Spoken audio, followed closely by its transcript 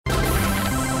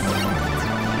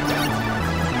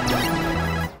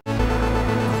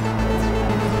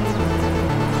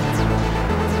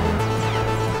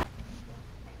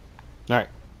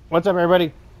What's up,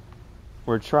 everybody?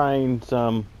 We're trying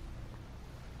some.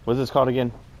 What's this called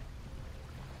again?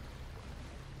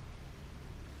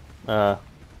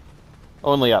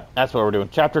 Only Up. That's what we're doing.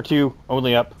 Chapter 2,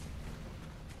 Only Up.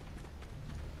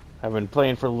 I've been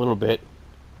playing for a little bit.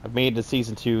 I've made it to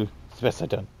Season 2. It's the best I've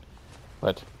done.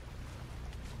 But,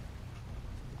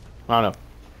 I don't know.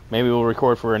 Maybe we'll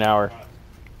record for an hour.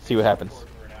 See what happens.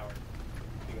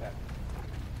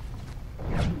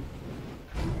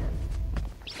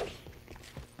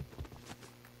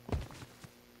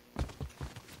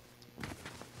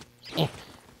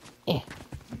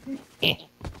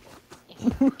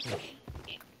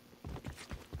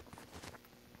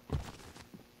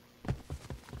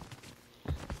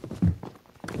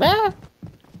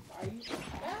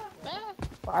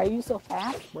 Why are you so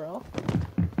fast, bro?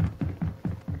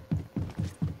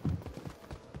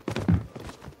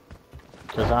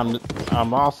 Because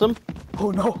I'm awesome.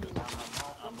 Oh no.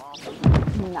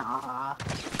 Nah.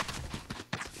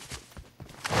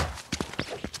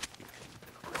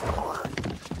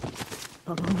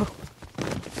 No.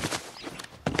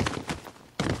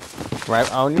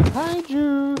 Right on your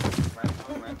kaiju.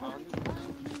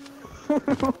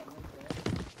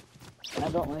 I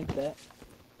don't like that.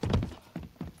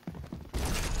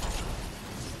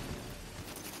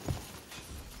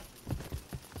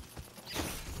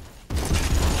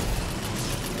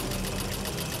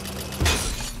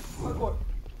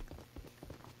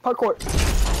 Parkour.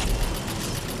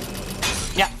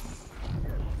 Yeah.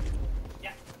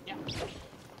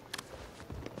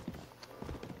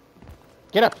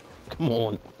 Get up. Come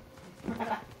on.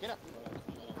 Get up.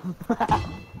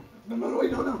 No,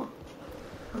 wait, no.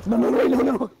 No, wait,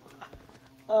 no.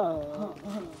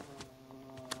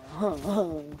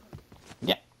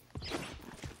 Yeah.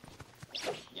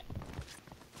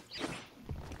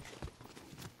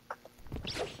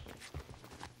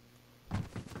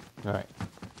 All right.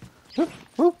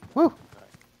 Woo, woo.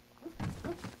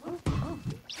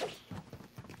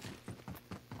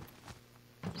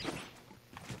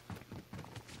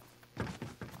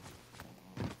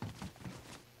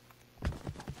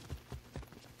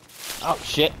 Oh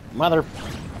shit, mother.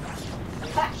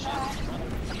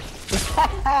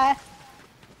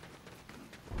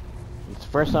 It's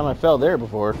the first time I fell there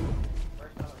before.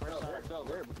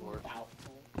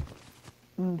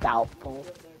 Doubtful.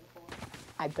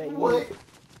 I bet you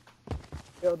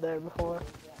fell there before.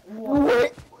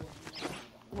 What?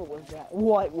 What was that?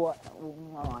 What? No,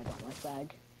 I don't like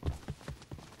that.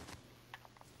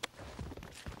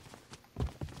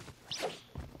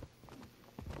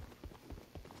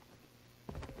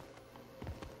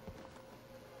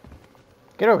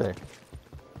 Get over there.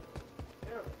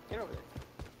 Get over there.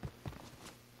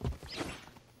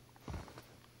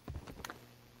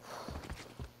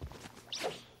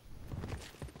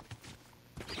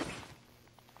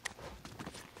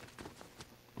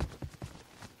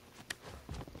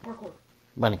 Parkour.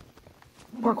 Money.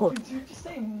 Parkour. Did you just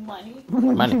say money?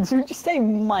 Money. Did you just say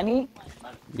money?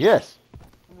 Yes.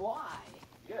 Why?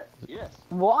 Yes.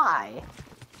 Why?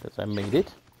 Because I made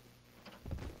it.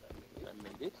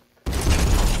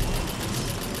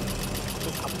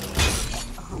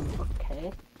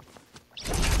 Okay.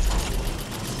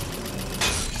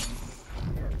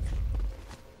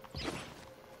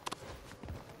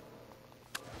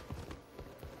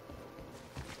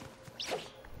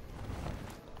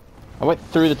 I went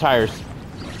through the tires.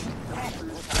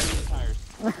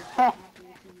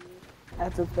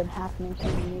 That's what's been happening to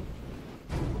me.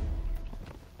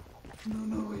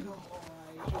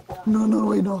 No,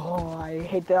 wait, no. Oh, I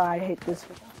hate that. I hate this.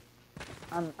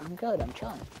 I'm good. I'm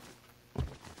chilling.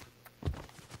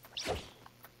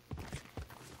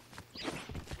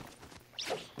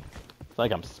 It's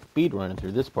like I'm speed running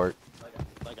through this part.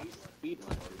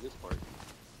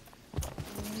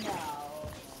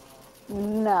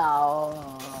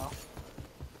 No.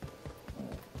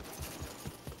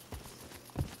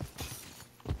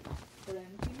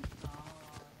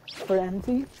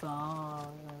 Frenzy fun.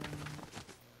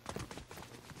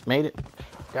 Made it.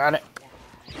 Got it.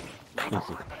 I don't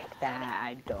like that.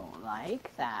 I don't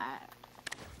like that.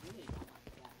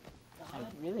 I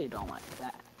really don't like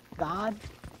that. God.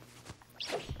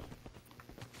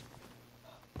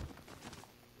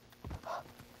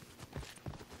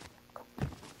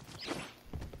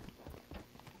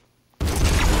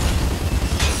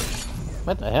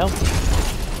 What the hell?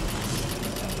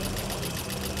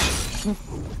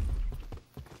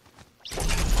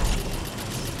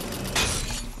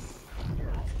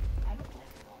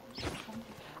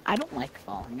 I don't like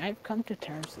falling. I've come to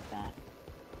terms with that.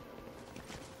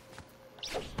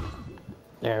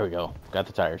 There we go. Got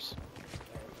the tires.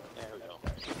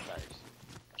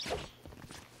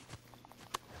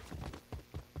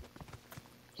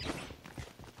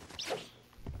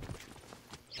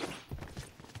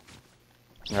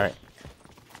 Alright.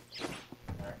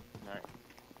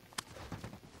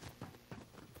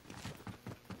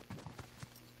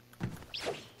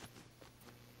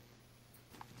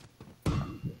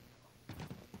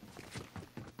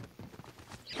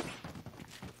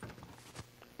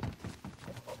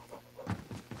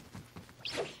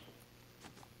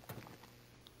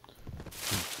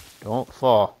 Don't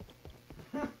fall.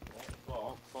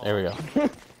 There we go.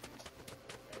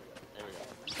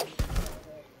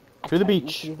 To the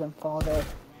beach. You can fall there.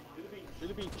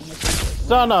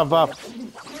 Son of a...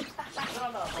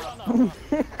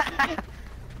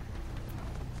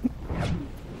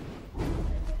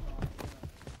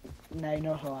 Now you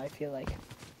know how I feel like.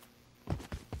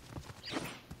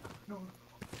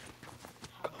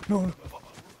 No.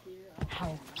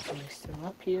 How? Are we still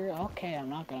up here? Okay, I'm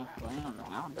not gonna land.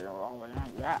 I'll be over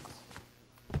that grass.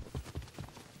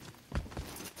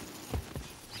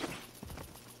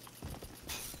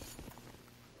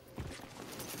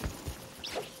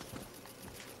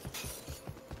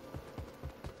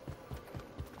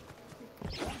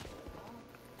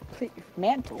 Please,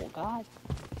 mantle, God.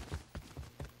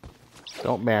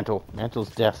 Don't mantle. Mantle's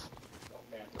death.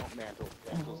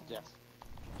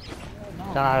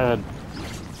 No. God.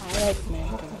 I like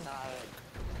mantle.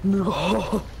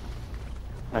 No.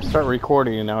 I start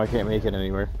recording and now I can't make it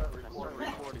anywhere.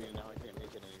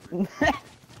 You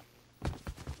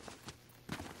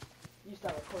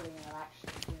start recording and I'm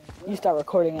actually doing good. You start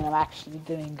recording and I'm actually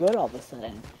doing good all of a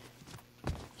sudden.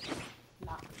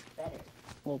 Not better.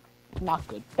 Well, not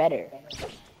good, better.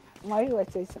 Why do I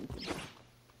say something?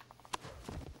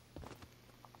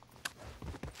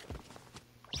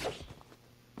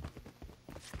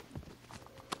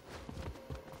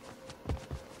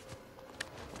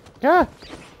 Yeah.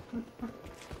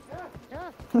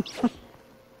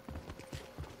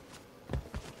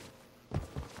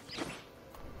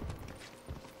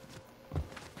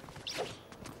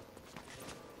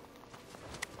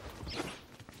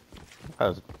 That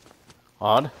was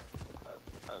odd.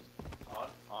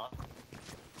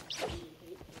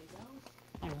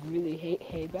 I really hate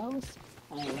hay bales.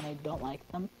 I don't like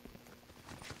them.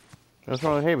 What's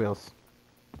wrong with hay bales?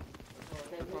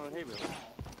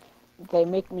 They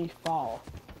make me fall.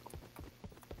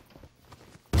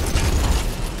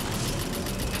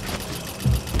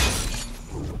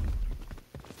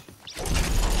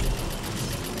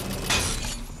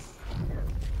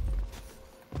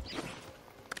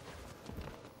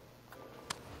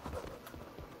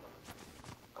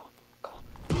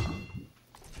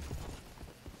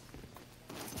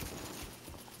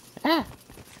 Ah.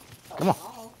 Come on.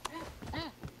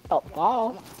 Oh,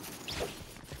 fall.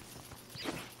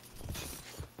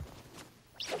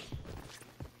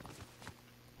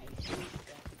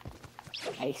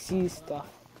 I see stuff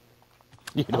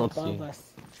You don't above see.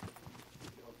 us.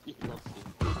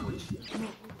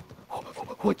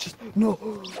 What just no?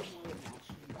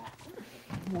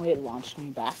 It launched me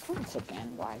backwards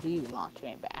again. Why do you launch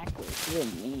me backwards? You're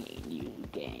mean, you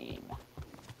game.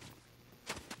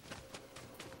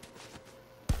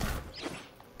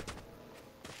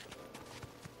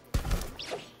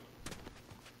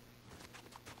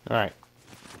 All right.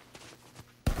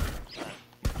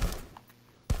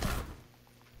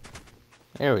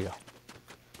 There we go.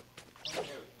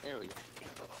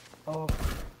 Oh,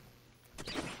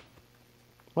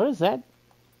 What is that?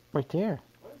 Right there.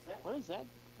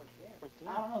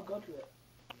 I don't know, go to it.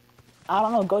 I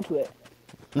don't know. Go to it.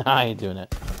 Nah, I ain't doing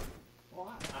it.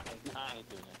 Why?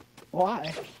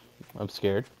 Why? I'm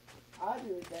scared. I'll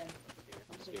do it then.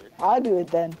 I'll do it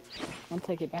then. I'll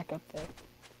take it back up there.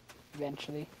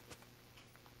 Eventually.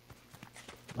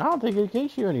 I don't think it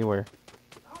takes you anywhere.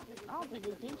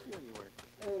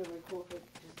 It would be cool if it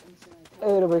just instantly It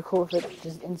would be cool if it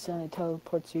just instantly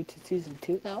teleports you to season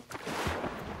 2 though.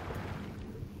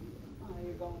 Oh,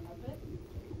 you're going up it?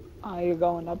 Oh, you're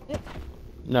going up it?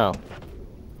 No.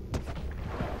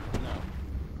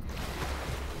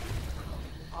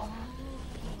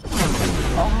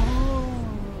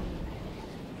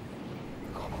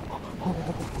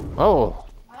 Oh.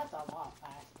 That's a lot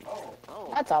faster.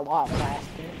 That's a lot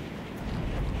faster.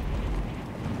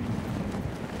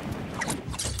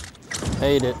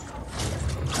 Hate it.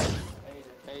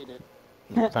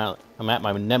 Finally, I'm at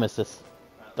my nemesis,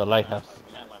 the lighthouse.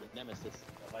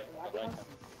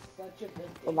 Such a good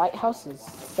The thing. lighthouse is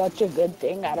such a good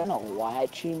thing. I don't know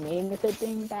what you mean with it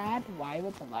being bad. Why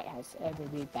would the lighthouse ever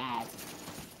be bad?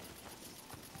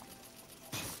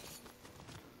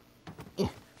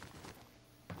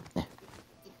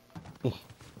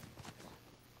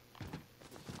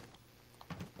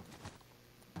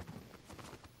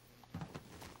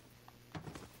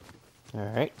 All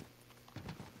right.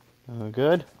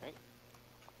 Good.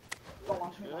 Don't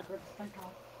launch me backwards, thank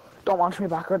God. Don't launch me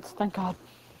backwards, thank God.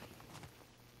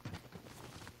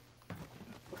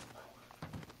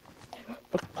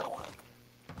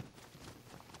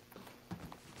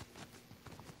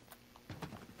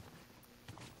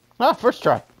 Ah, first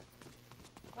try.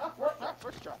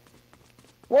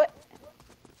 What?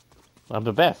 I'm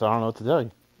the best. I don't know what to tell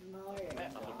you.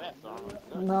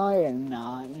 No, you're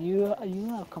not. You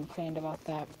have complained about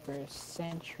that for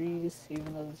centuries,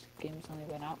 even though this game's only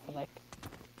been out for like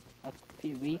a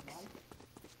few weeks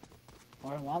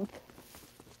or a month.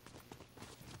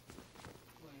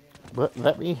 But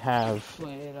let me have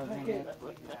Wait a minute.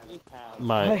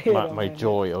 my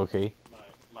joy, okay?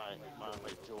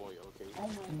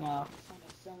 No.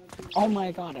 Oh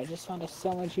my God! I just found a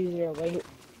so much easier way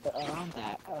around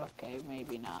that. Okay,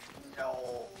 maybe not.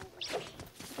 No.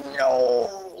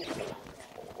 No.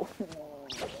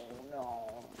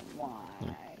 No. Why?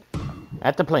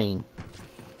 At the plane.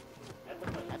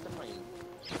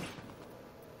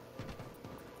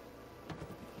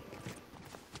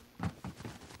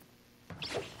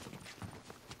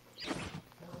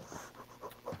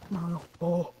 No.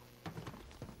 Oh.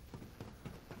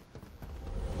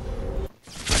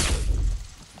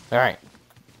 All right.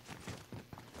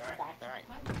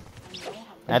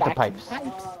 At the pipes.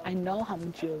 I know how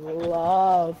much you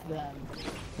love them.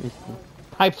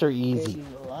 Pipes are Because easy. you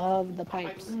love the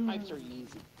pipes. Pipes are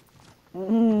easy.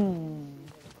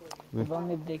 If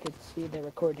only they could see the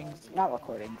recordings, not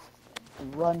recordings, the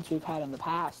runs we've had in the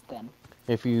past then.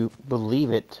 If you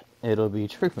believe it, it'll be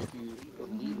true.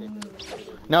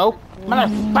 No,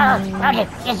 motherfucker,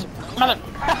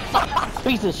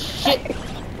 piece of shit,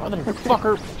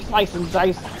 motherfucker, slice and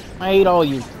dice. I hate all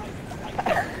you.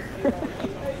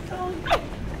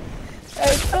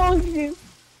 I told you.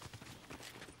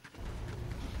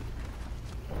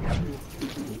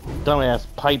 Dumbass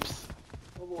pipes.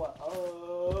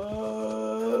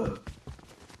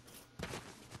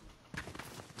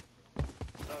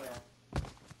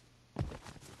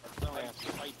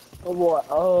 Oh boy.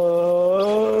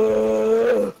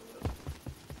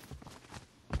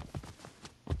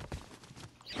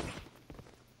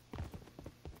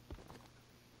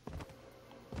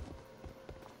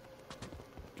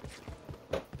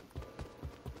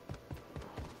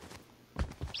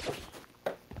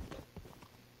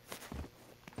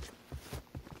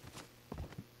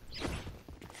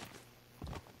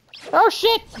 Oh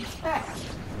shit!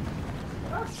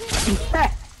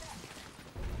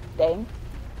 Dang.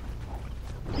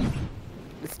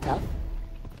 It's tough.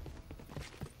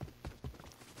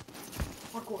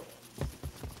 Parkour.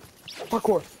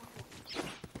 Parkour.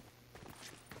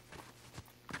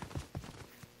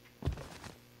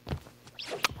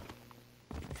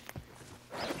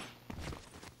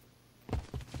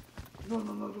 No,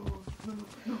 no, no, no, no,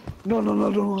 no, no. No, no, no,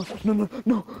 no, no, no,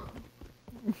 no.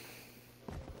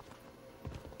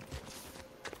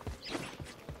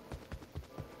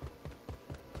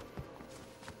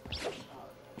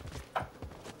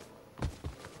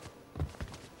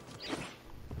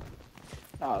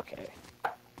 Okay.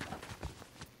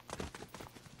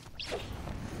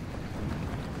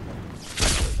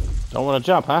 Don't want to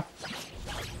jump, huh?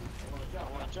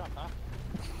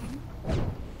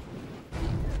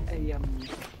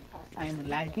 I'm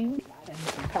lagging, and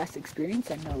from past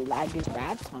experience, I know lag is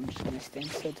bad, so I'm just gonna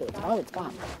stand still till it's, oh, it's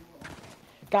gone.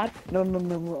 God, no, no,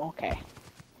 no, no, okay.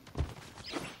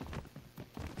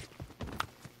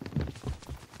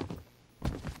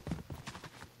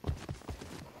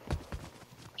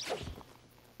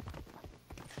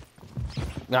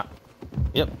 Yeah.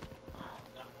 Yep.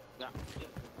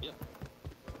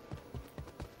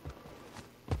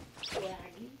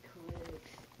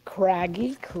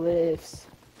 Craggy cliffs.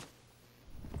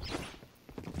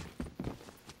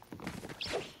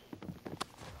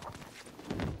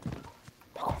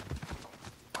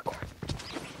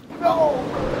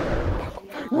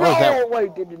 What was that? No, I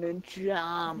didn't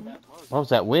jump. What was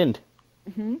that wind?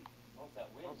 Hmm?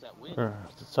 Or a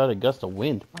sudden gust of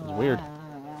wind. It was weird.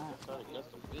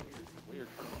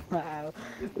 Wow.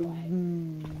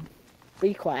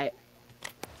 Be quiet.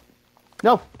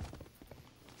 No.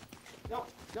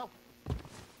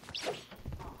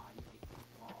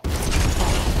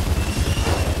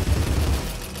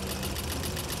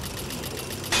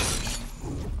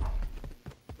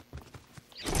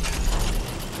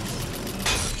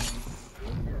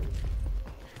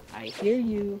 I hear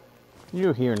you.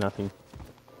 You hear nothing.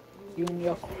 You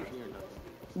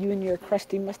and your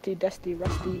crusty, musty, dusty,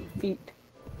 rusty feet.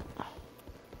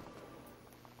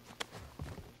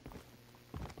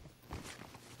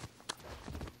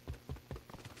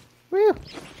 Whew.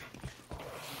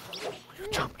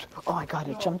 my god,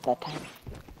 it jumped that time.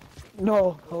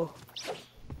 No. Oh.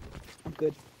 I'm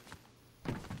good.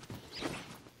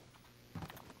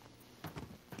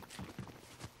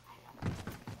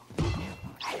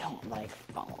 I don't like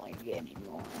falling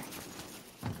anymore.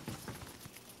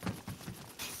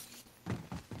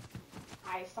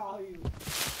 I saw you.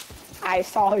 I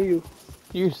saw you.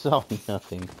 You saw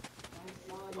nothing.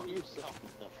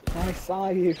 I saw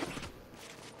you.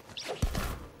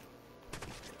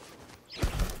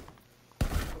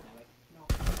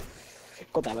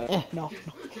 Go that way. No.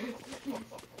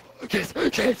 Yes,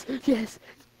 yes, yes.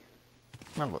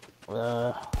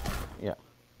 Yeah.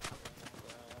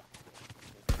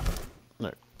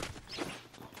 No.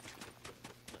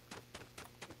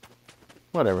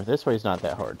 Whatever, this way's not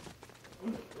that hard.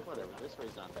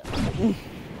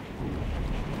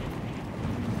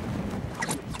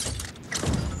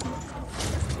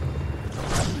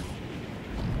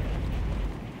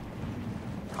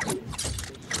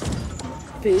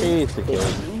 Basically.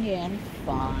 And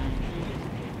fun.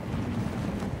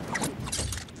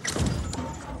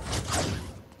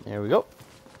 There we go.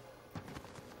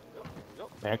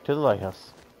 Back to the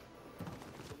lighthouse.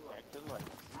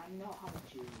 I know how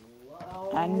much you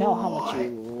love. I know how much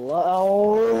you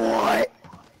love. What?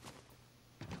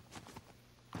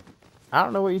 I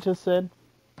don't know what you just said.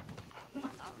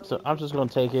 So I'm just gonna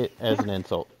take it as an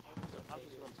insult.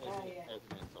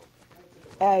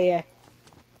 Oh yeah,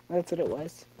 that's what it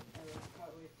was.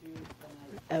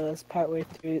 It was partway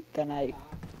through, then I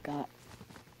got.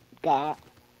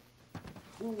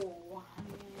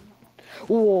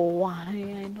 Oh,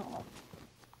 I know.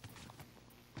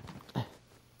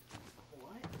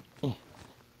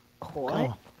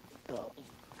 What?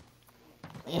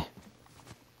 Yeah.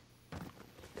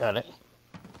 Got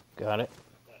it.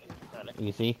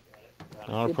 Easy.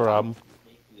 Not a problem.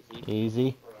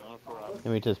 Easy. Let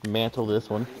me just mantle this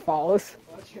one. Falls.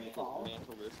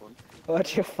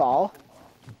 What's your fall?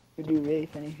 It'd be really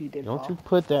funny if you did Don't fall. you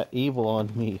put that evil on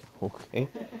me, okay?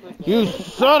 You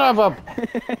son of a...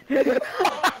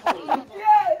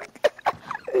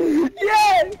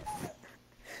 Yes!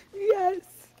 Yes!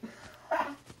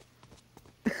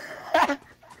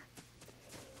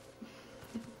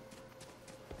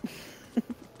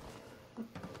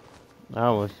 I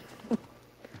was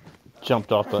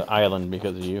jumped off the island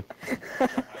because of you.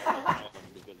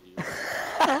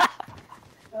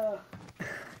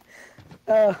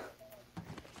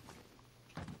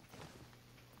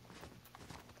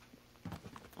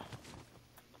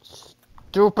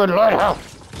 Stupid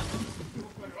lighthouse!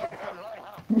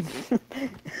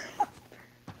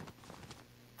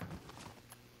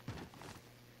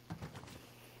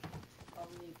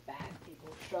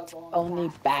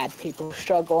 Only bad people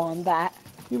struggle on that.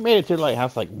 You made it to the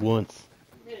lighthouse like once.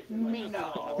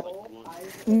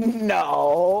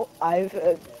 No, I've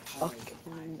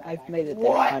made it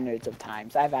there hundreds of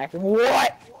times. I've actually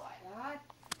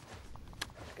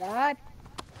God.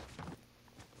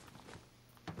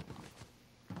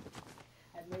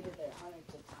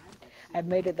 I've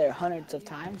made it there hundreds of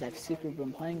times. I've super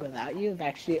been playing without you. I've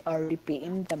actually already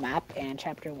beaten the map and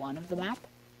chapter 1 of the map.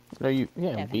 No, you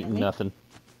haven't beaten nothing.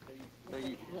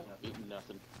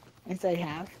 Yes, I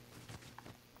have.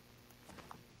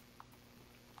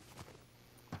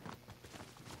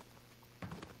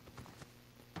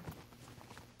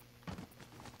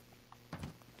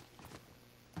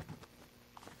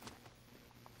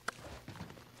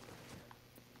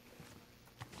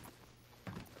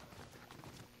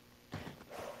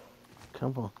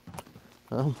 Come on.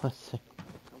 Oh, let's see.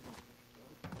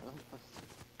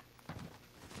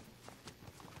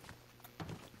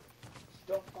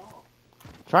 Don't fall.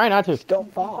 Try not to. Just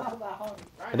don't fall.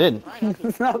 I didn't.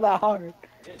 It's not that hard.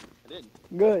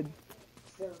 Good.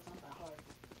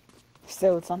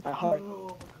 Still, it's not that hard.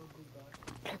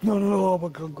 No,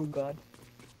 but good God.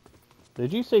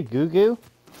 Did you say goo goo?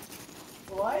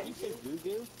 What?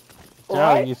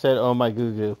 No, you said oh my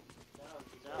goo goo.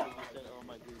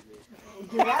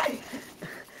 Did I?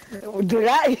 Did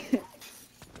I?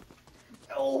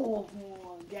 Oh,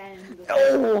 again.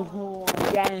 Oh,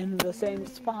 again, the same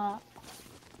spot.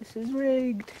 This is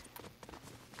rigged.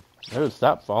 No,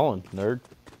 stop falling, nerd.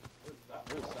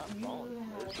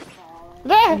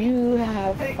 You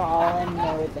have fallen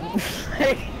more than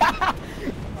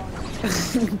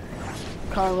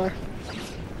Karma.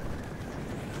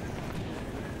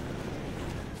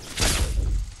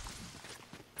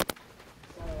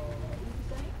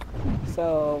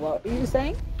 So, what were you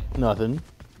saying? Nothing.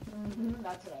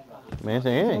 That's what I thought. Man,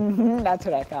 say anything. That's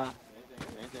what I thought.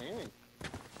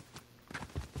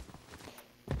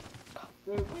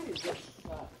 Dude, what is this?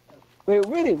 But it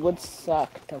really would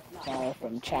suck to fall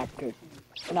from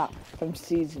from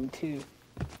season 2.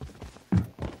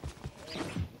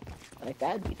 Like,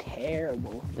 that'd be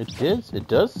terrible. It does suck. It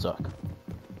does suck.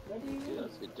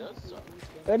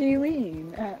 What do you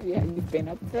mean? Yeah, you've been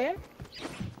up there?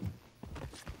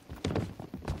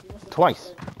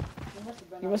 Twice.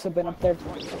 You must have been up there.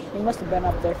 You must have been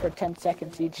up there for 10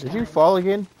 seconds each time. Did you fall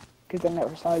again? Because I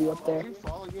never saw you up there.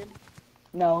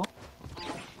 No,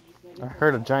 I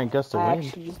heard a giant gust of I wind.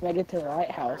 actually just made it to the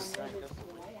lighthouse.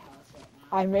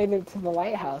 I made it to the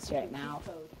lighthouse right now.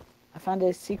 I found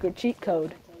a secret cheat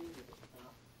code.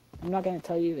 I'm not gonna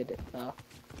tell you it though.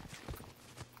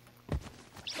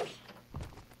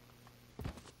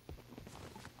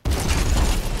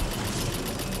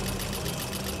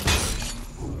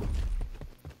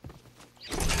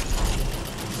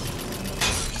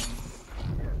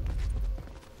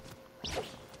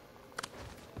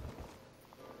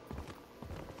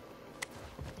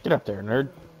 Get up there, nerd.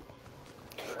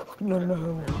 No.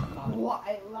 What?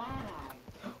 I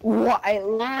lagged. What? I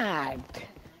lagged.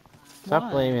 Stop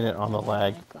Why? blaming it on the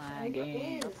lag.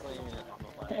 Lagging.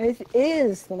 It It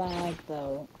is lag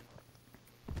though.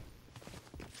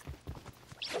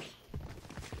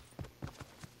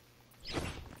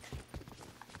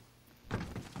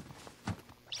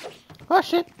 Oh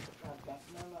shit!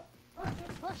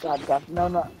 God,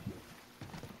 no.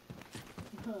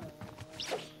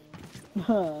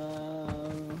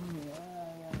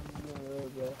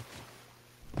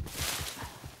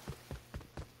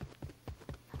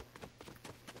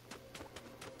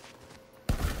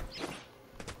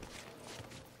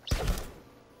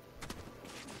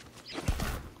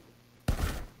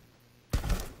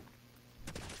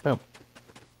 Boom.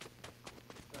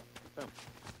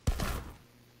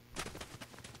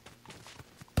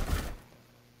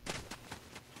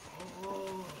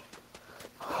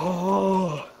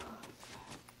 Oh,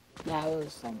 that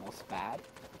was almost bad.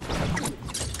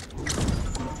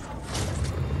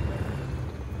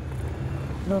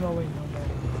 No, wait, no.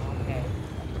 Okay.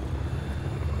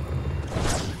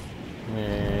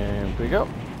 And we go.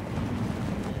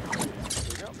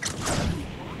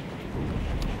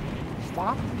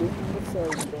 Stop doing the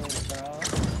silly thing, bro.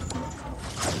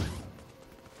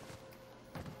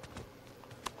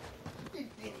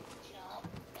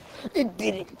 It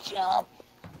didn't jump.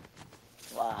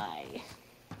 Why?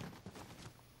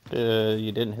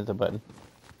 You didn't hit the button.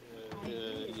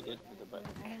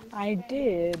 I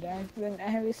did. I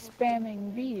was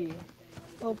spamming B,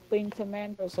 hoping to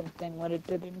mangle something when it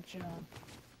didn't jump.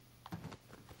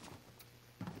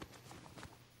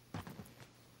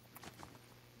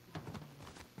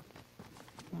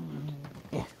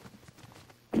 Yeah.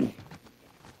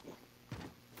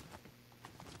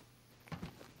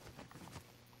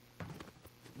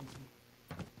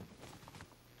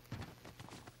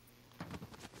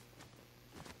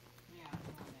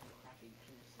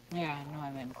 Yeah, I know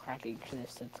I'm in crappy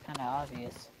cliffs. It's kind of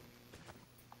obvious.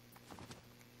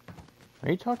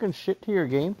 Are you talking shit to your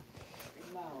game?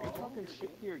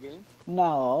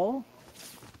 No.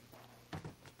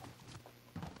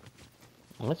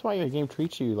 Well, that's why your game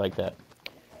treats you like that.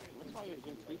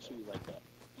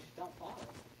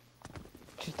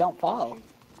 Just don't fall.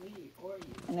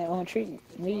 And it won't treat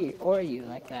me or you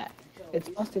like that. It's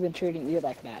supposed to have been treating you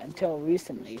like that until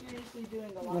recently,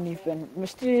 when you've been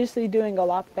mysteriously doing a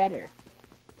lot better.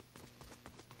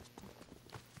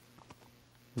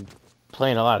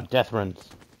 Playing a lot of death runs.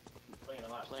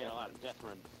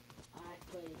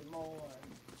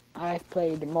 I've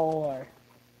played more.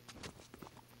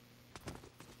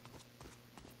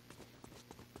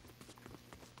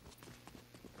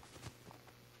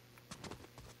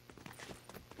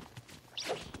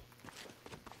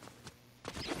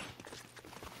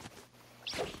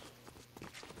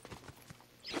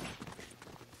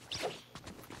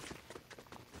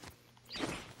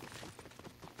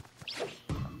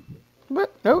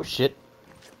 But no shit.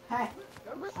 Hey.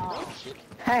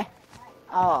 Hey.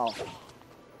 Oh.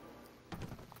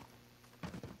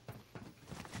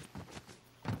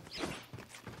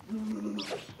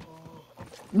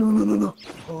 No.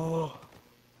 Oh.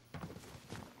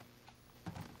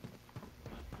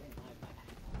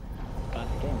 God,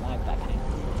 getting my backhand.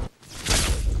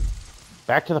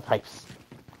 Back to the pipes.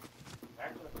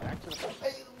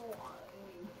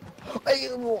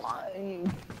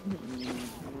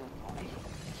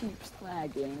 Keeps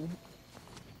lagging.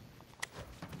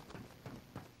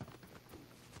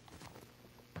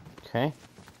 Okay.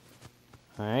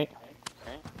 Alright.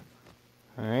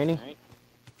 Alrighty.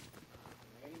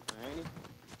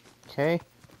 Okay.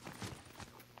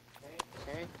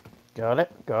 Got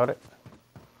it.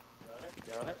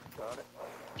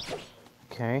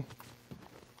 Okay.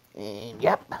 And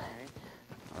yep.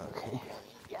 Okay.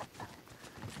 Yep.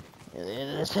 And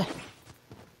then this.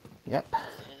 Yep.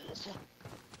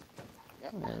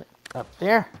 And up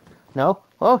there. No.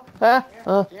 Oh.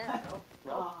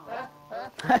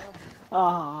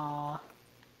 Aww.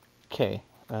 Okay.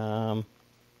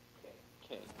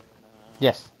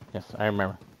 Yes. Yes, I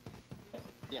remember.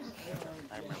 Yes.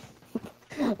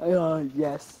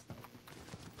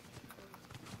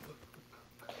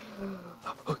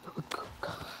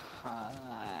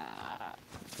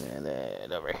 And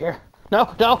then over here. No.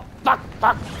 Fuck.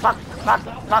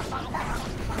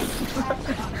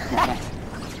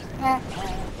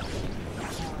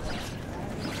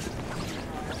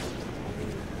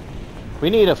 We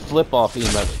need a flip off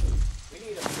emote.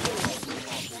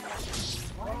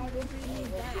 Why would we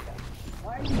need that?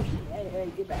 Why are you?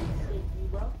 Hey, get back. Escape me,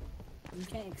 bro. You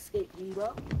can't escape me,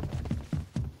 bro.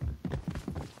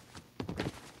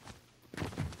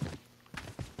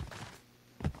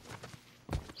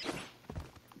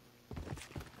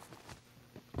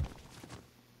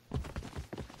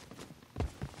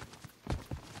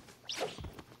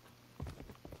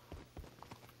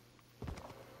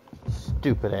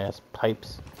 Stupid ass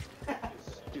pipes.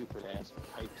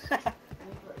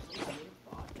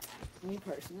 Me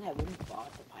personally, I wouldn't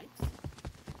bought the pipes.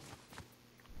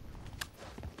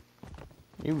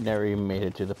 You've never even made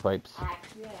it to the pipes.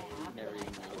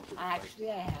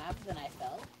 Actually, I have. Then I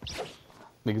fell.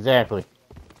 Exactly.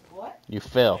 What? You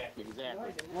fell.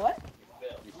 What?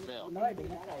 No, I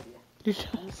didn't. You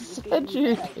just said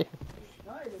you did.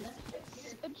 No, I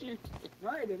didn't. No,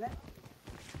 I didn't.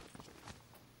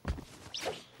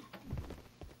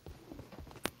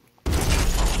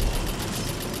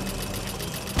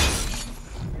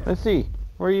 Let's see.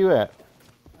 Where are you at?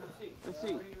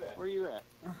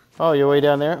 Oh, you're way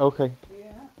down there? Okay.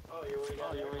 Yeah.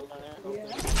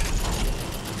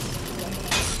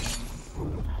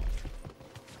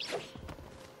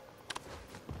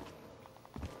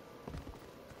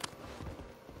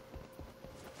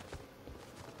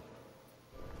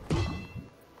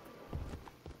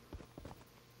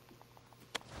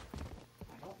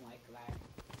 I don't like lag.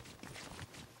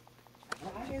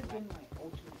 Lag has been my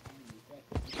ultimate enemy.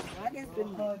 Lag has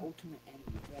been my ultimate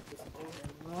enemy throughout this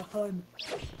entire run.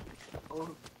 Oh.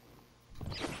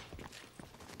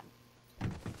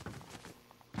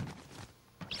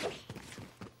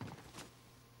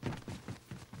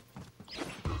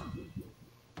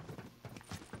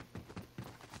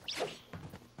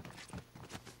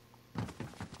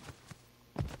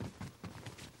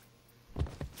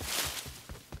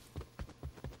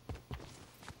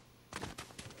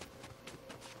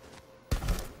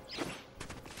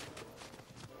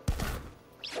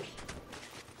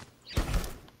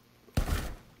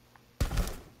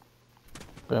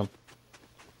 Boom.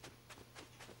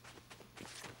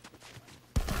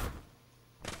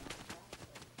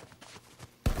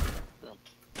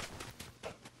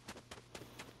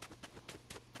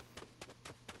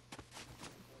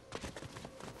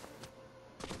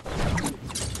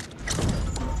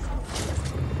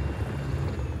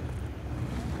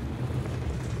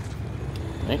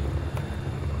 Okay.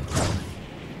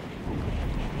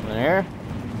 There.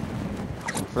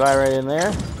 Fly right in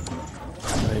there.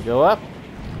 There you go up.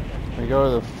 We go to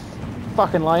the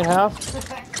fucking lighthouse.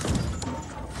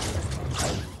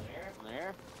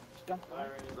 There. Jump Fly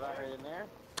right in there.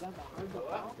 Jump out. I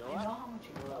know how much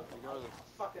you love the Go to the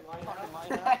fucking fucking lighthouse.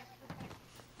 lighthouse.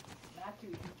 Not to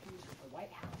be confused with the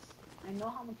White House. I know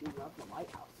how much you love the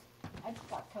White House. I just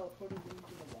got teleported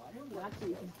into the water. Not to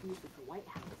be confused with the White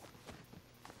House.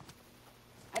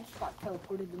 I just got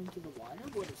teleported into the water.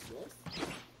 What is this?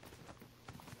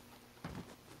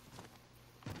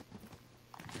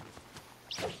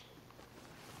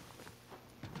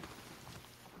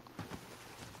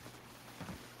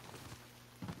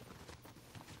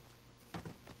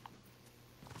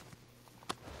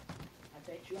 I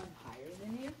bet you I'm higher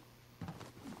than you.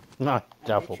 Not I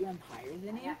double. bet you I'm higher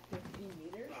than you. 50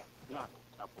 meters. Not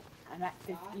double. I'm at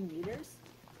 50 meters.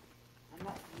 I'm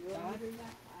at 0 meters.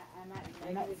 I'm at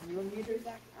 -0 meters.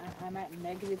 I'm at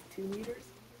 -2 meters.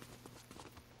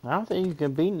 I don't think you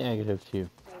can be negative two.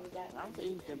 I was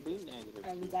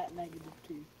at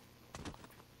 -2.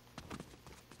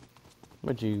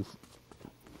 Would you?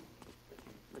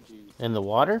 In the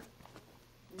water?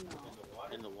 No.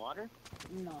 In the water?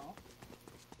 No.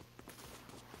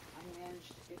 I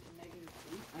managed to get to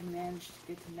 -3. I managed to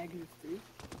get to -3.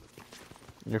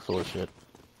 You're full of shit.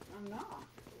 I'm not.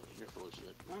 You're full of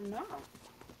shit. I'm not.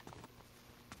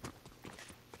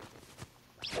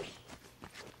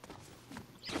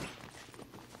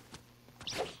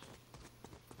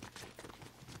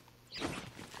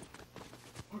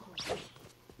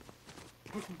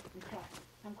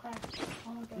 I'm cracked.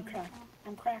 Oh my god, I'm cracked.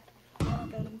 I'm cracked. Oh my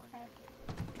god, I'm cracked.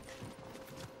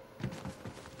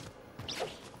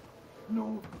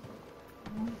 No.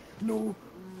 No.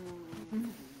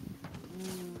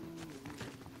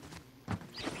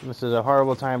 This is a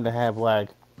horrible time to have lag.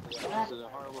 This is a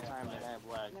horrible time to have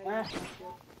lag.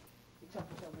 Except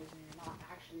for some reason you're not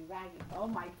actually lagging. Oh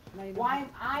my. Why am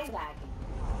I lagging?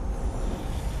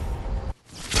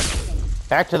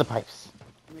 Back to the pipes.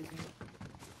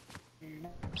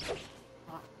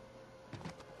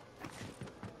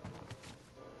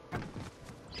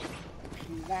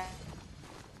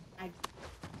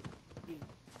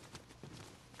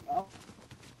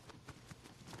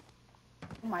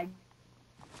 Oh my.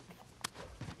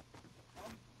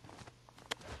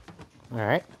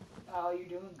 Alright. Oh, you're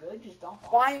doing good. Just don't.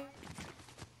 Why?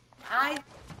 I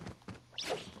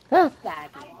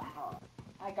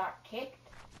got kicked.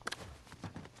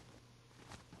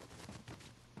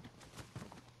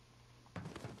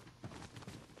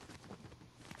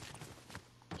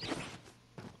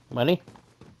 Money?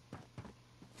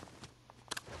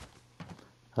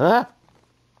 Ah!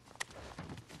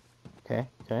 Okay,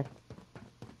 okay.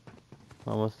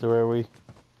 Almost to where we...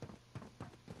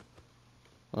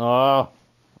 Oh! Oh,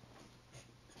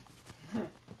 I'm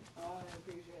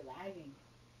pretty sure you're lagging.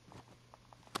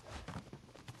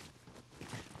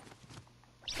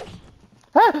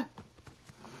 Ah!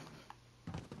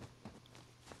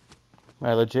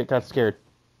 I legit got scared.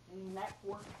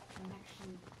 Network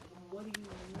connection. What do you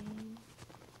mean?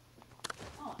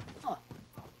 Oh.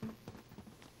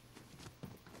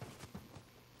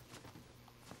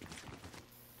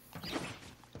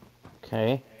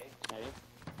 Okay.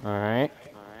 Alright.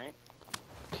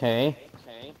 Okay.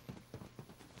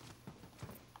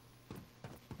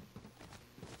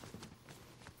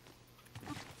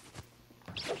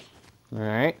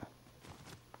 Alright.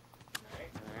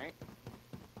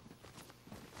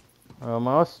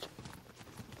 Almost.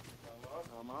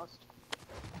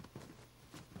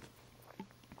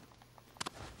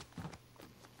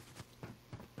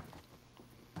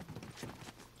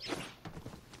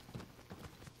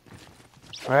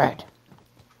 Alright.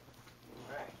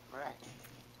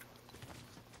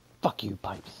 Fuck you,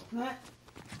 pipes. What?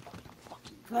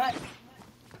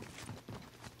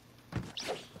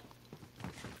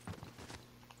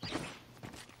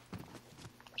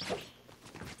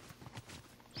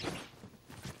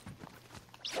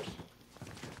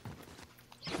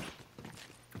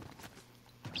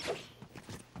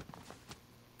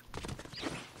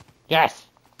 Yes!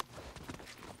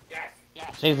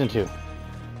 Season 2.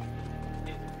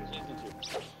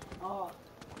 Oh.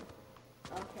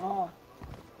 Okay. Oh.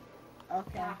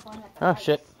 Okay. Have fun at the Oh, pipes.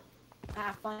 shit.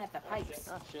 Have fun at the pipes.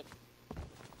 Oh, shit.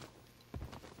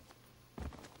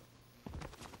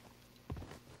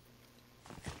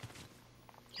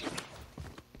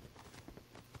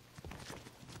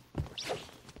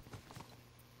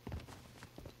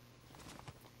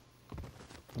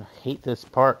 I hate this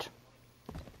part.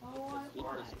 Oh,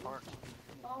 why?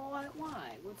 Oh,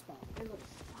 why? What's wrong? It looks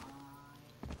fine.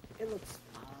 It looks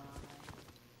fine.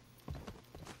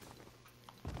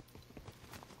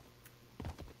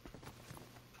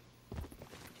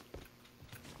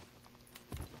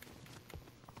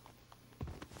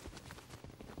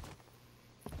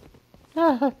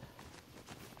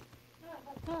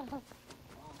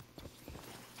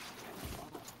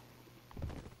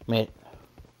 Mate.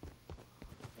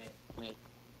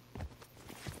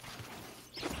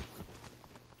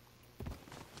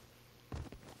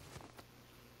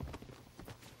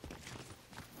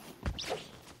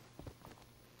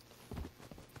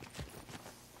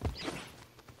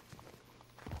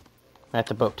 At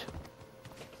the boat.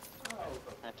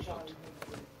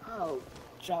 Oh,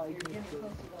 jolly good. You're getting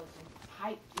close to those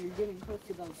pipes. You're getting close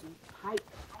to those pipes.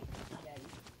 Daddy.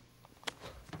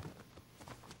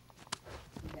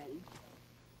 Daddy.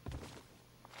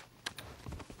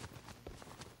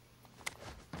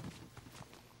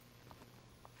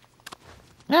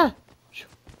 Yeah.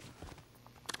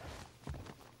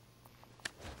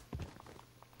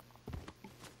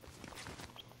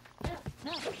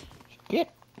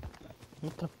 Get.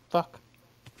 What the fuck?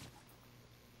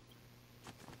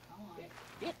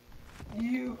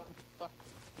 You.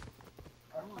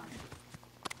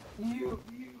 You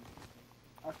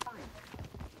are fine.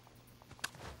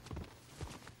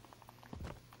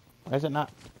 Why is it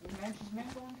not? The man's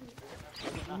meant going to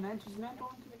the man's meant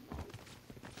going to the lake.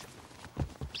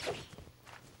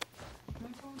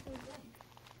 Meant going to the lake.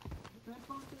 Meant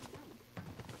going to the lake.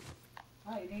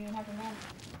 Oh, you didn't even have to manage.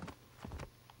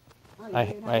 Oh, you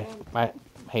didn't even have to manage. I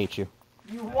hate you.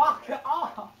 You walked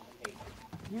off.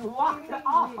 You walked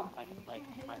off. What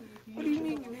do you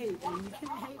mean you hate me? You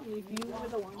can't hate me if you were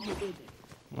the one who did it.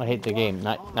 I hate the game,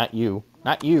 not you.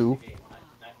 Not you.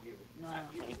 No. I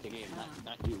hate the game,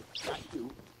 not you. Not you.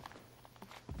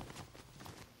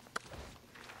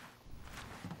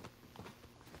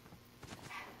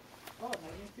 Oh,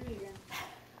 -3 again.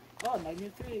 Oh,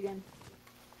 -3 again.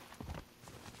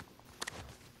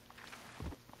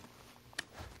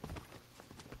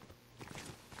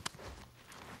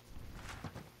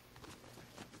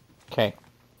 Okay.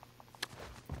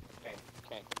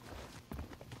 Okay.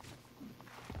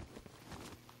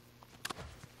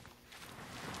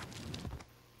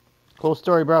 Cool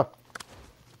story, bro.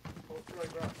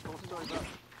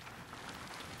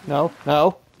 No,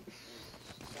 no.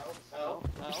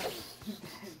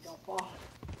 Don't fall.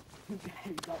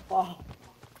 Don't fall.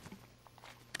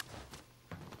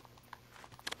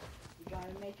 You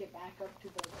gotta make it back up to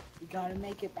those. You gotta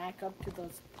make it back up to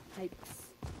those pipes.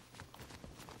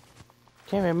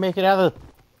 Can't even make it out of the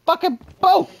fucking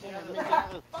boat.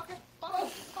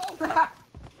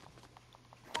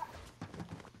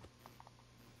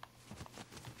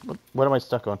 What am I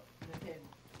stuck on? Okay,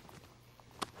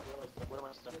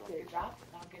 drop.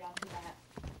 Now get onto that.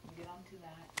 Get onto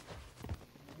that.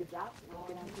 Good job. Now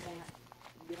get onto that.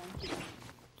 Get onto that.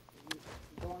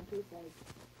 Go onto his leg.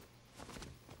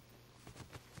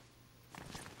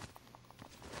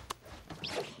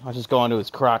 I'll just go onto his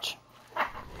crotch.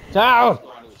 Down!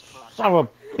 Son of a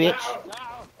bitch.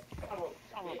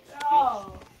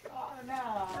 Oh no! Oh no! I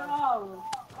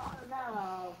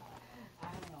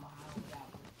don't know how that.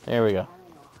 There we go. I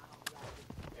don't know how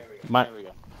that. My,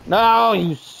 no,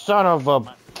 you son of a...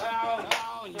 Now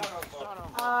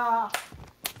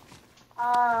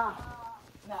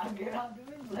get onto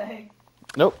his leg.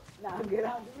 Nope. Now get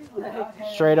onto his leg.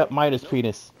 Okay. Straight up Midas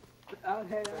penis.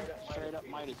 Okay. Straight up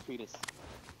Midas penis.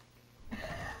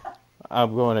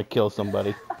 I'm going to kill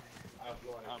somebody.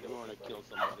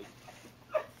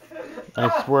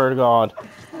 I swear to God.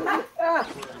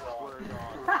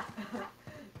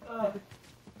 Oh,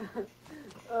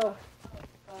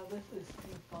 this is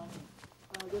too funny.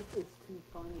 Oh, this is too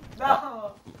funny.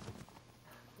 No!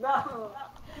 No!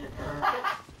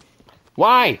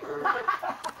 Why?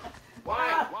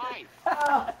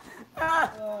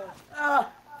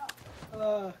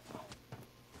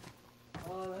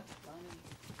 Oh, that's funny.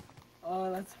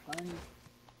 Oh, that's funny.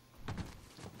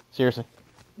 Seriously.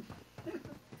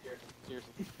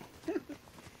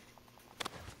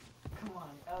 Come on.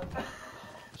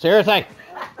 Seriously.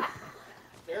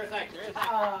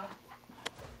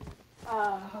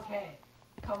 Okay.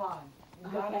 Come on. You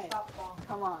gotta Okay. stop falling.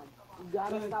 Come on. You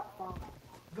gotta Good. stop falling.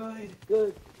 Good.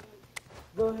 Good.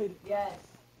 Good. Yes.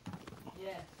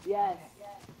 Yes. Yes.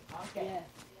 Okay. Yes.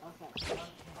 Okay.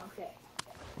 Okay.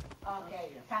 Okay,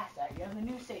 you're past that. You have a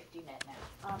new safety net now.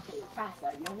 Okay,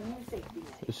 faster. You have a new safety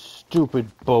net. This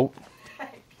stupid boat.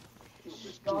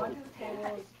 Go onto the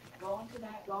tables. Go onto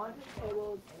that. Go onto the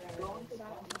tables. Go onto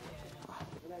that.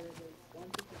 Whatever it is. Go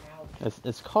onto the couch.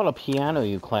 It's called a piano,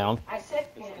 you clown. I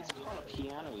said piano.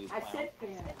 I said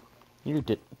piano. You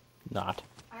did not.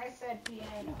 I said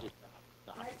piano.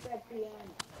 I said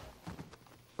piano.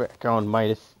 Back on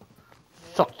Midas.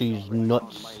 Suck these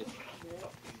nuts.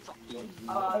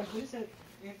 This is.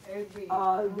 It would be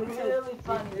This is really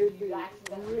funny if you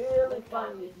accidentally really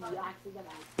funny if you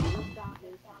accidentally slipped on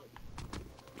his head.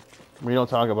 We don't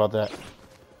talk about that.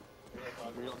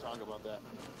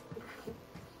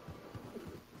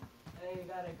 There you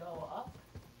gotta go up.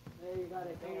 There you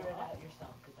gotta Figure it go out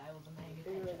yourself, because I wasn't paying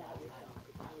Figure attention it out all the yourself.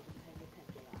 time. 'Cause I wasn't paying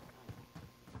attention last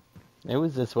time. It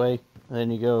was this way, and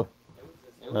then you go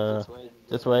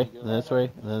this way, and this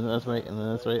way, and then this way, and then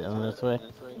this way, and then this way,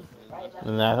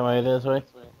 and that way, this way,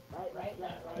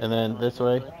 and then this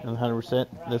way, and 100%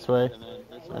 this way,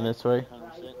 and this way,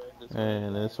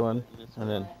 and this one, and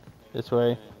then this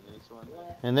way,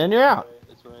 and then you're out.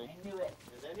 I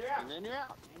knew it.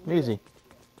 Easy.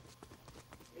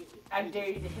 I dare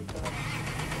you to hit the one. I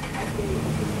dare you to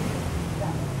hit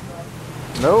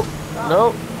Nope.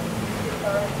 Nope.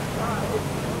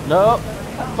 Nope.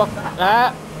 Fuck.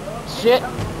 Ah. Shit.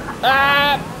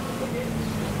 Ah.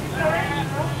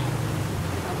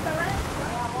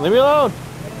 Leave me alone.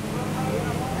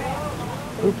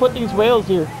 Who put these whales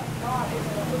here?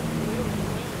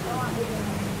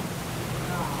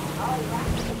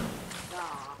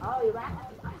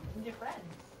 your friends.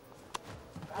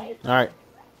 Alright.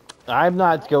 I'm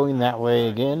not going that way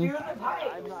again. Use the pipes.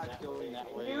 I'm not going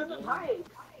that way. Use the pipes.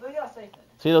 Look how safe it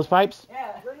is. See those pipes?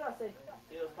 Yeah. Look how safe it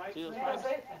is. Look how safe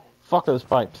it is. Fuck those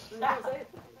pipes. Look how safe it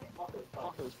is.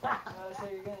 So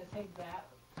you're gonna take that.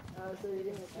 So you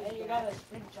didn't. Hey, you gotta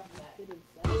sprint jump that.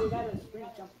 You gotta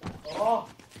sprint jump that. Oh.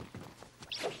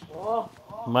 Oh.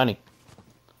 Money.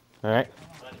 Alright.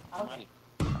 Okay.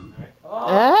 Hey!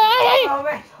 Oh,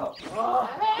 man. Oh,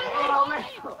 man.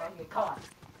 Okay, come on.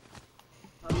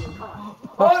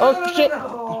 Oh, shit!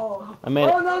 No. I made it.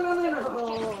 No.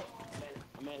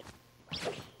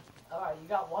 Alright, you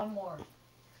got one more.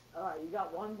 Alright. You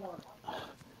got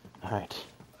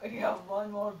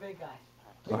one more big guy.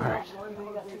 Alright. You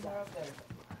got two more up there.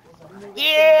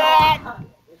 Yeah!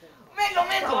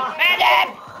 Mental!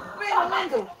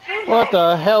 What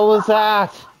the hell was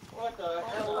that?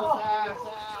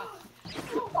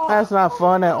 That's not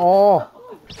fun at all.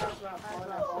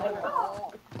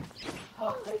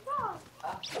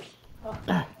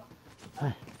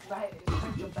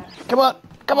 Come on,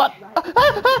 come on.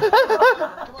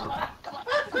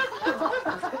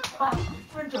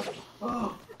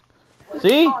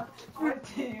 See? What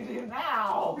do you do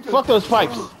now? Fuck those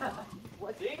pipes.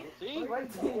 What do you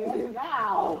do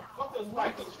now?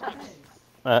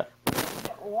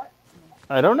 What?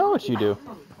 I don't know what you do.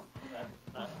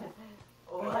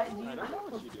 What do you do?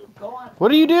 Go on. What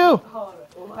do you do?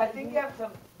 I think you have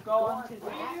to go on to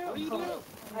that.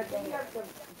 I think you have to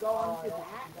go on to that.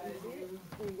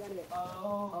 You gotta.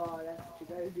 Oh, that's what you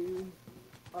gotta do.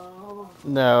 Oh.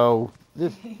 No.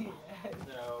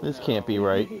 This can't be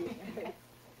right.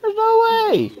 There's no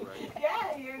way.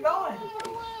 Yeah, you're going.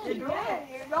 You're doing it.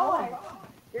 You're going.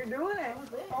 You're doing it.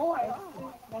 Oh,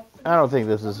 I don't think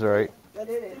this is right. that's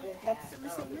it. That's the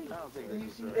missing link.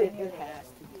 It has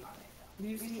to be. Do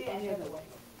you see any other way?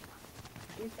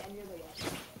 There's any other way.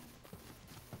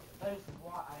 There's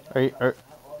why.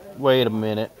 Wait a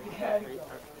minute.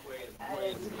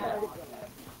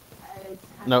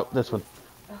 No, this one.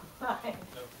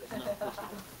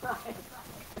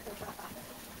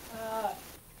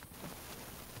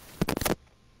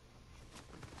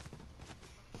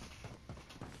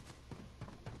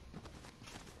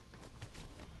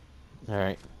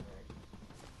 Alright.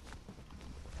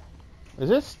 Is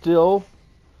this still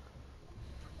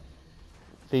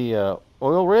the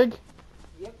oil rig?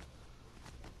 Yep.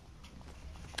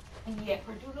 I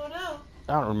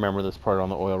don't remember this part on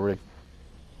the oil rig.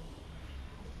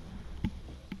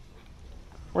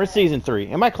 We're in season 3.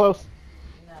 Am I close?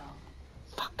 No.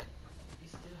 Fuck. You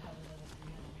still have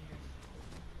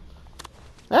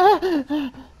another 300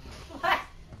 meters. Ah!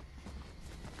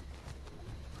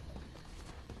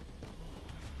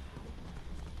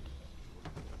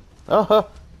 Oh,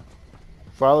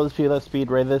 follow this people that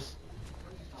speed rate this.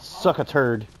 Suck a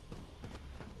turd.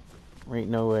 Ain't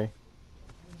no way.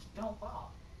 Just don't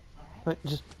fall. Alright?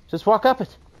 Just walk up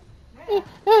it.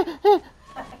 Yeah.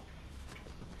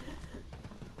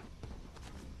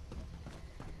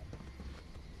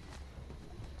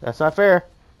 That's not fair.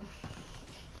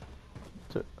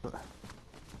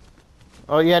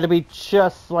 Oh, you had to be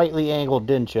just slightly angled,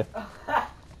 didn't you?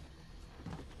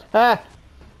 Ah!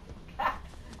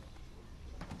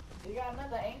 You got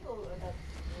another angle.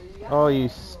 Oh,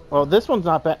 well, this one's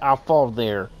not bad. I'll fall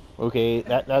there. Okay,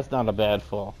 that's not a bad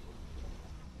fall.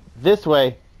 This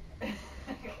way.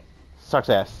 Sucks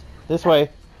ass. This way.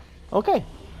 Okay.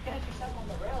 Got yourself on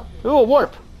the rail. Ooh, a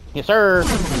warp. Yes, sir.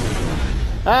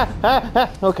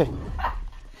 Okay.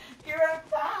 You're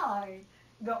fine.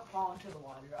 Don't fall into the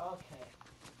water. Okay.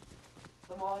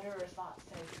 The water is not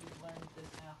safe. You've learned this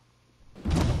now.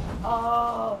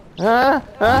 Oh.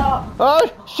 Oh,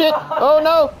 shit. Oh,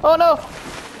 no. Oh, no.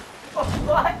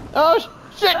 What? Oh,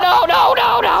 shit. No.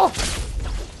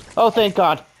 Oh, thank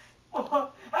God.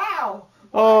 Ow.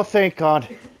 Oh, thank God.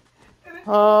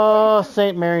 Oh,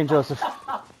 Saint Mary and Joseph.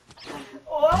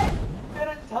 What?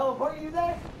 Didn't teleport you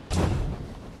there?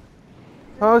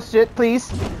 Oh, shit,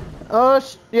 please. Oh,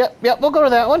 yep, we'll go to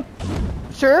that one.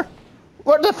 Sure.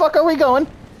 Where the fuck are we going?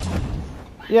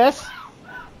 Yes.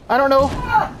 I don't know.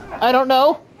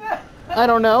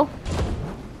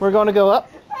 We're going to go up.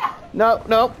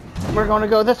 No. We're going to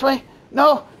go this way.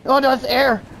 No, that's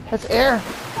air. That's air.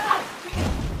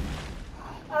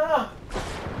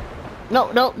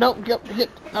 No.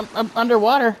 I'm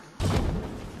underwater.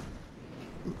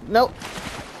 Nope.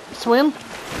 Swim.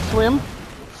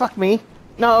 Fuck me.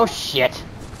 No, shit.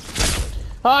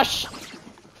 Oh,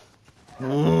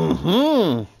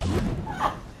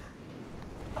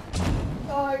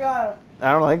 Oh my God.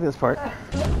 I don't like this part.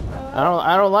 I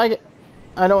don't like it.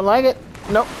 I don't like it.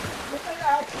 Nope.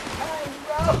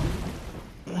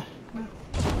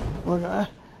 We're gonna...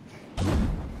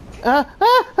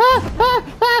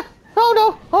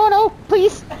 Oh no,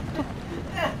 please.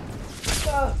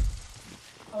 Oh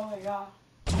my God.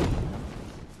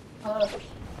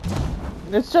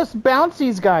 It's just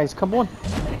bouncies, guys. Come on.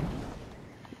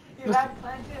 You had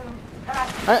plenty of...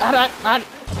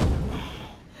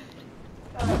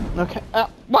 Okay.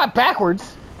 What?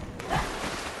 Backwards?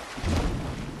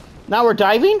 Now we're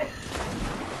diving?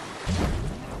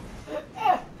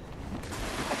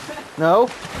 No.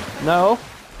 No.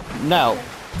 No.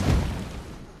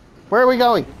 Where are we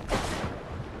going?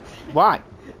 Why?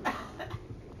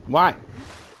 Why?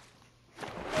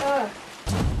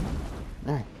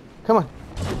 Alright. Come on.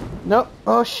 No.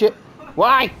 Oh shit.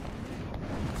 Why?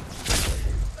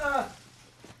 Oh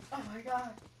my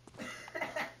god.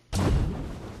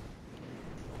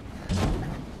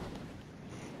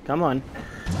 Come on.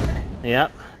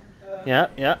 Yep.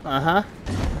 Yep. Yep. Uh-huh.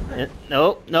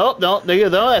 No. No. No. There you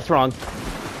go. That's wrong.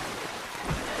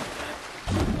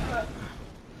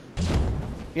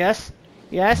 Yes.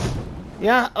 Yes.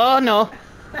 Yeah. Oh no.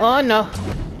 Oh no.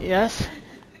 Yes.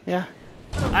 Yeah.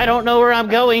 I don't know where I'm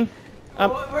going.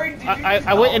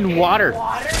 I went in water.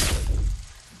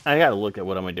 I gotta look at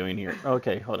what am I doing here.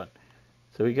 Okay, hold on.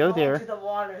 So we go there. To the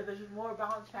water. There's more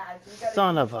bounce pads.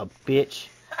 Son of a bitch.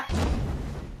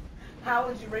 How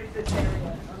would you rate this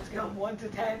area? On a scale of 1 to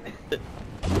 10.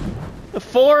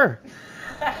 4.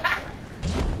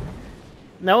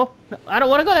 No, I don't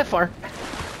want to go that far.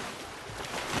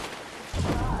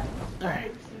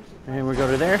 Alright. And we go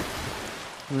to there.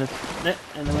 And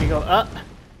then we go up.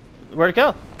 Where'd it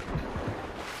go?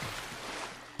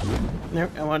 There,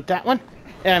 I want that one.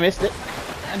 And I missed it.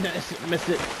 I missed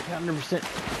it 100%.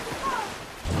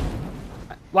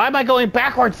 Why am I going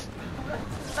backwards?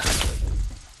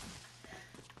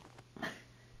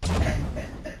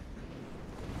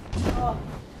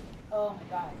 Oh my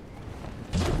god.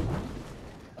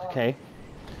 Okay.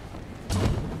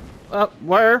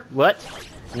 Where? What?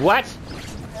 What?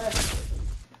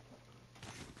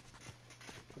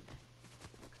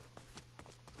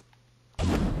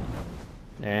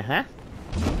 Uh-huh.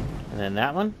 And then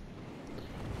that one.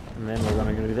 And then we're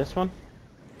gonna do this one.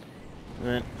 And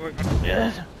then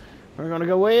we're gonna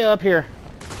go way up here.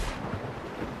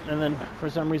 And then for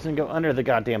some reason go under the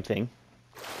goddamn thing.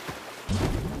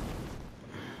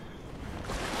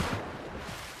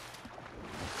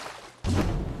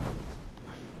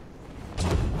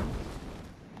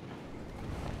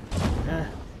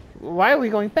 Why are we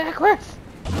going backwards?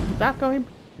 Stop going.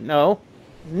 No.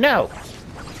 No.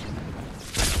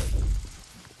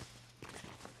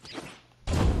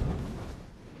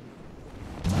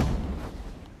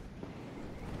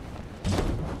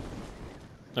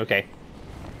 Okay.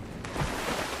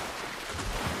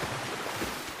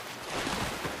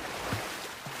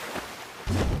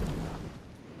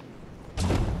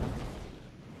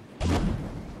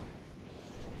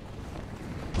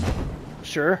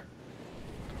 Sure.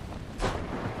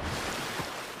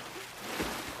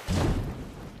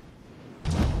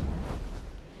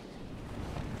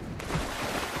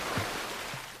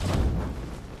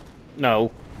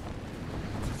 No.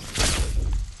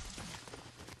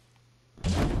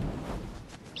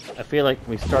 I feel like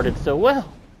we started so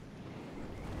well.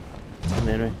 And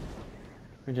then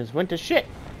we just went to shit.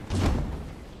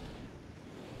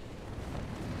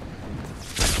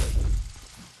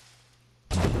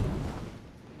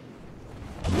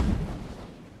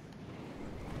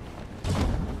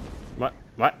 What?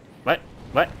 What? What?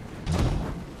 What?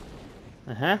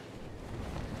 Uh-huh.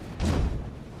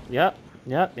 Yep.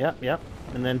 Yep, yep, yep.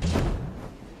 And then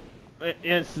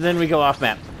then we go off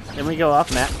map. Then we go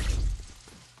off map.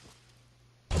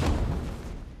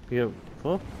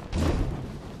 Beautiful.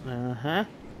 Uh-huh.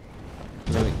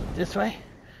 And then we go this way.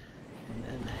 And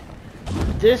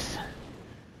then this.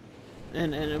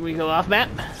 And then we go off map.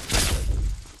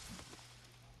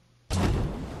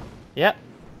 Yep.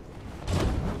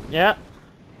 Yep.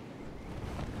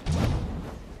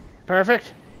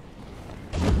 Perfect.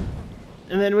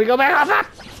 And then we go back off map.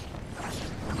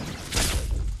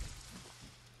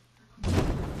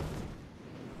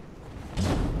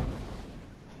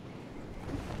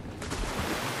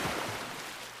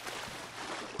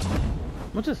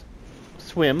 We'll just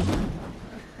swim.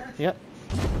 Yep.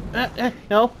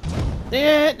 No.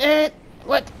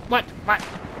 What? What? What?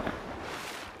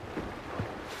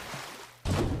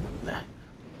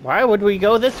 Why would we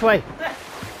go this way?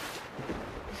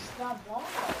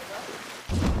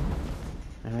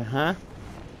 Uh-huh.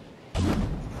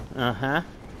 Uh-huh.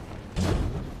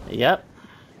 Yep.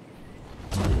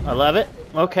 I love it.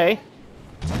 Okay.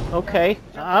 Okay.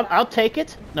 I'll take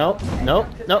it. No. No.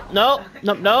 No. No.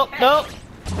 No. No. No.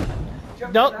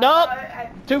 No. No.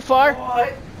 Too far.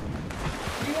 What?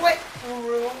 You went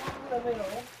through the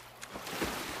middle.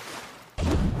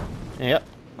 Yep.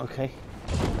 Okay.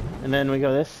 And then we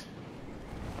go this.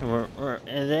 And we're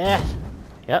in that.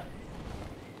 Yep.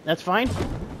 That's fine.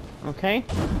 Okay.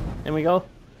 Then we go.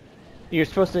 You're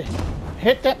supposed to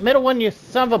hit that middle one, you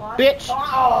son of a bitch.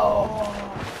 Oh!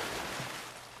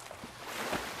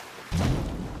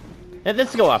 And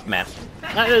let's go off map.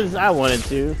 Not as I wanted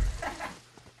to.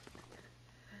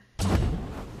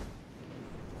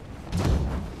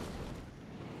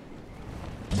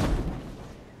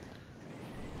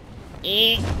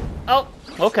 Oh,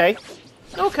 okay.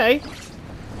 Okay.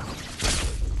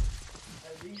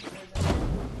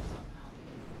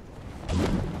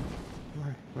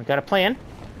 We got a plan.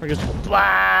 We're just gonna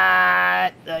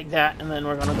fly like that, and then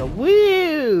we're gonna go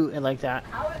woo and like that.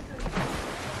 How is this?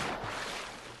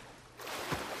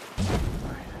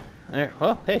 There.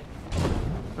 Oh, hey.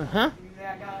 Uh-huh.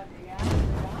 Yeah,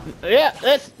 Yeah,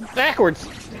 that's backwards.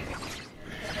 Is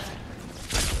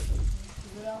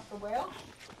it off the whale?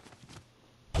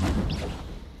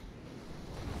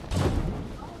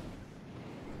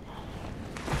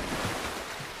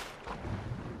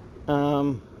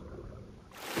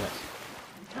 Yes.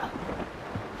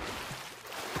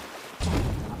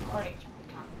 According to my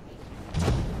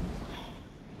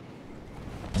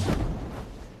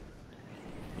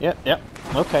Yep.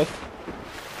 Okay.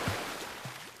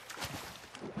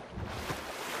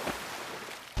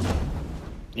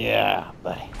 Yeah,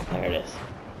 buddy. There it is.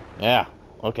 Yeah.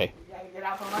 Okay. You gotta get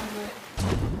out from under it.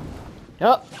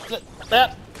 Yep.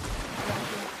 That.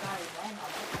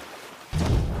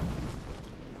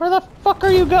 Where the fuck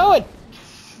are you going?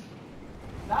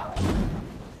 That way.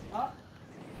 Oh,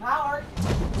 now work.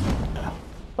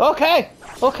 Okay.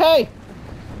 Okay.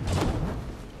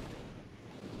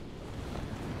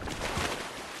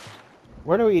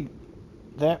 Where do we?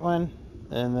 That one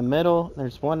in the middle.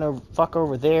 There's one over, fuck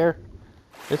over there.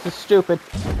 This is stupid.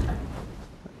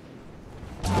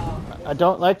 I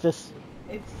don't like this.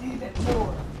 It's season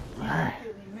 4. Alright.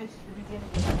 You missed the beginning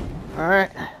of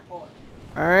Alright. 4.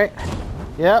 Alright.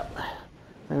 Yep.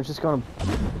 And we're just gonna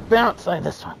bounce on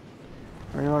this one.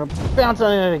 We're gonna bounce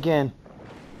on it again.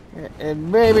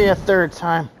 And maybe a third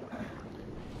time.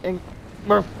 And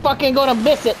we're fucking gonna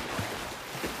miss it.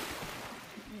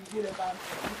 You get about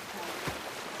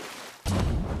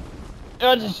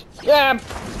Yeah,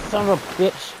 son of a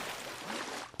bitch.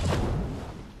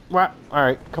 Right.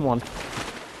 Alright, come on.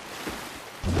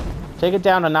 Take it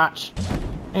down a notch.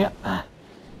 Yeah.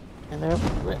 And then,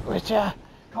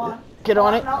 Come on. get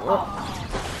on it. No.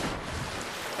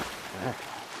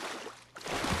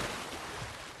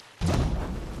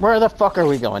 Where the fuck are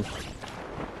we going?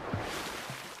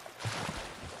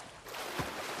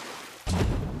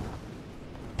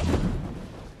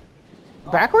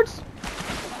 Backwards?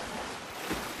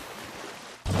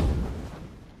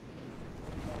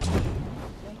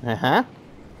 Uh-huh.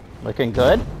 Looking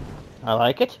good. I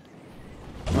like it.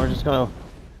 We're just gonna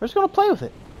play with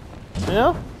it. You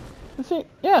know? Let's see.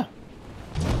 Yeah.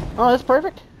 Oh, that's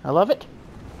perfect. I love it.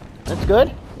 That's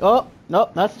good. Oh, no,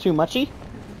 that's too muchy.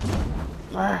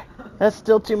 Alright. That's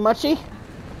still too muchy.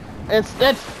 That's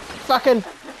fucking.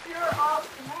 You're off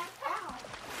the map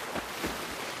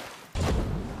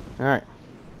now. Alright.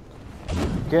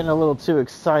 Getting a little too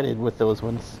excited with those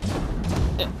ones.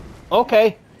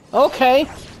 Okay. Okay.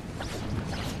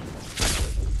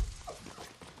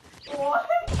 What?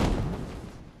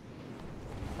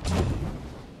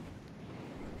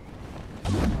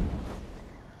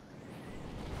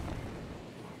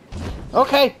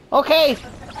 Okay. Okay.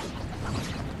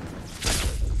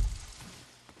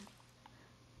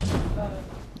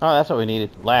 Oh, that's what we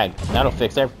needed. Lag. That'll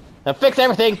fix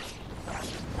everything.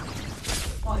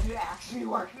 Well, it actually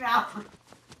worked now.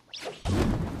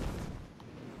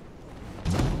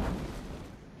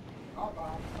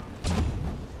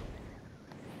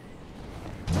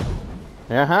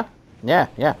 Uh-huh. Yeah.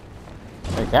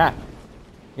 Like that.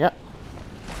 Yep.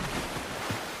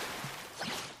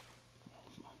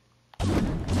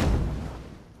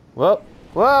 Whoa.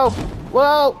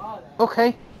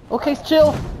 Okay. Okay,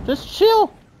 chill. Just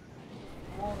chill.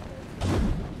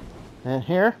 And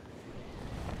here.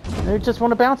 They just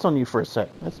want to bounce on you for a sec.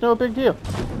 That's no big deal.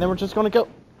 And then we're just going to go.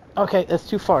 Okay, that's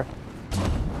too far.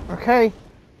 Okay.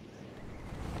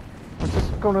 We're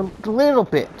just going a little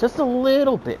bit. Just a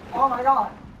little bit. Oh my god.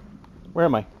 Where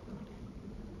am I?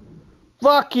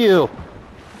 Fuck you!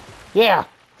 Yeah!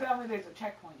 Tell me there's a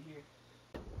checkpoint here.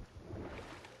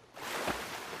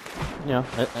 You know,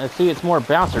 I see it's more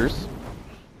bouncers.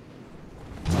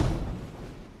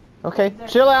 Okay,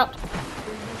 chill out!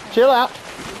 Chill out!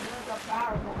 There's a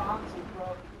powerful bouncer,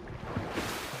 bro.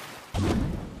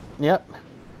 Yep.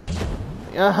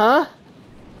 Uh-huh.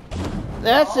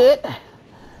 That's it.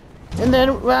 And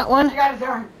then that one. You gotta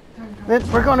turn.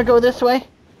 Then we're gonna go this way.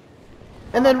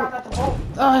 And then.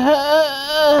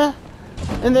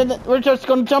 And then we're just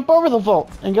gonna jump over the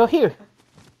vault and go here.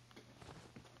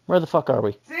 Where the fuck are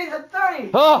we? Season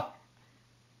 30! Oh!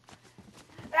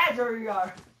 That's where we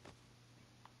are.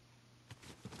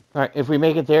 Alright, if we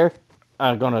make it there,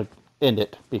 I'm gonna end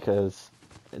it because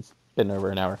it's been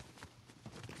over an hour.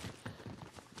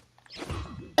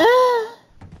 Ah!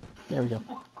 There we go.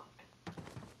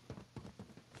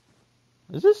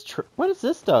 Is this true? What is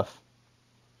this stuff?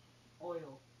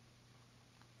 Oil.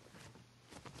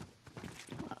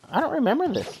 I don't remember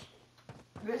this.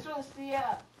 This was the,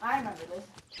 I remember this.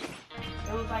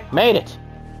 It was like... Made it!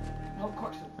 No, of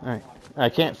course it was. Alright, I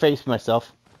can't face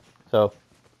myself. So,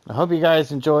 I hope you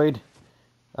guys enjoyed,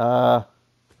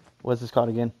 what's this called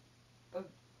again?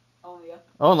 Only Up.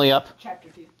 Only Up. Chapter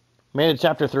 2. Made it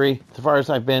chapter 3, so far as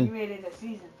I've You been. made it a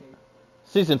season 3.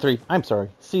 Season 3, I'm sorry,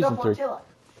 season 3. Fortilla.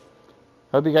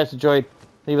 Hope you guys enjoyed.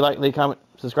 Leave a like, leave a comment,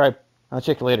 subscribe. I'll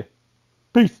check you later.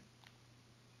 Peace!